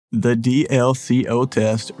The DLCO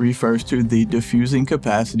test refers to the diffusing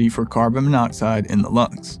capacity for carbon monoxide in the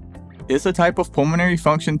lungs. It's a type of pulmonary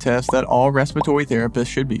function test that all respiratory therapists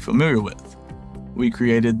should be familiar with. We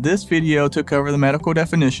created this video to cover the medical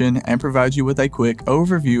definition and provide you with a quick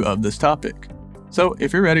overview of this topic. So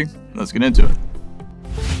if you're ready, let's get into it.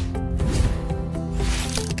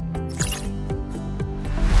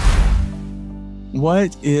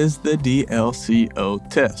 What is the DLCO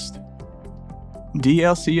test?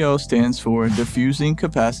 DLCO stands for Diffusing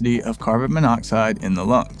Capacity of Carbon Monoxide in the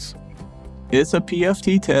Lungs. It's a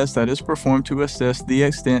PFT test that is performed to assess the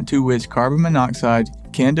extent to which carbon monoxide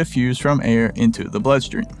can diffuse from air into the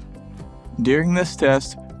bloodstream. During this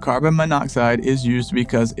test, carbon monoxide is used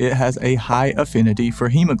because it has a high affinity for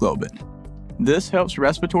hemoglobin. This helps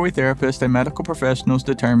respiratory therapists and medical professionals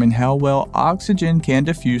determine how well oxygen can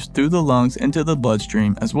diffuse through the lungs into the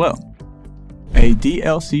bloodstream as well. A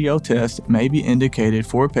DLCO test may be indicated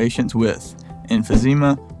for patients with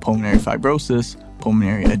emphysema, pulmonary fibrosis,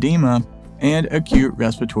 pulmonary edema, and acute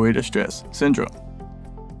respiratory distress syndrome.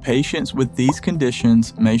 Patients with these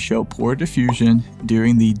conditions may show poor diffusion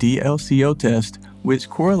during the DLCO test, which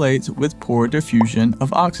correlates with poor diffusion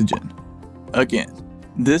of oxygen. Again,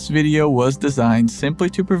 this video was designed simply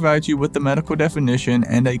to provide you with the medical definition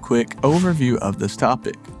and a quick overview of this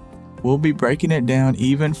topic. We'll be breaking it down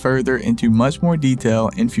even further into much more detail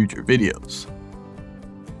in future videos.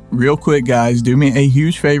 Real quick guys, do me a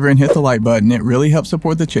huge favor and hit the like button. It really helps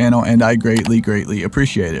support the channel and I greatly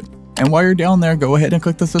appreciate it. And while you're down there, go ahead and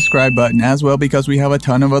click the subscribe button as well, because we have a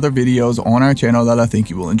ton of other videos on our channel that I think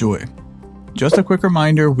you will enjoy. Just a quick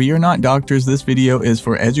reminder, we are not doctors. This video is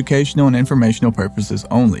for educational and informational purposes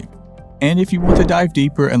only. And if you want to dive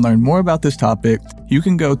deeper and learn more about this topic, you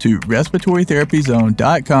can go to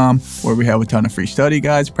respiratorytherapyzone.com, where we have a ton of free study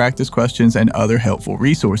guides, practice questions, and other helpful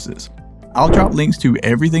resources. I'll drop links to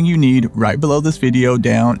everything you need right below this video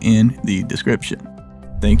down in the description.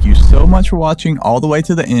 Thank you so much for watching all the way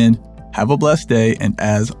to the end. Have a blessed day, and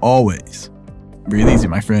as always, breathe easy,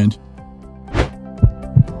 my friend.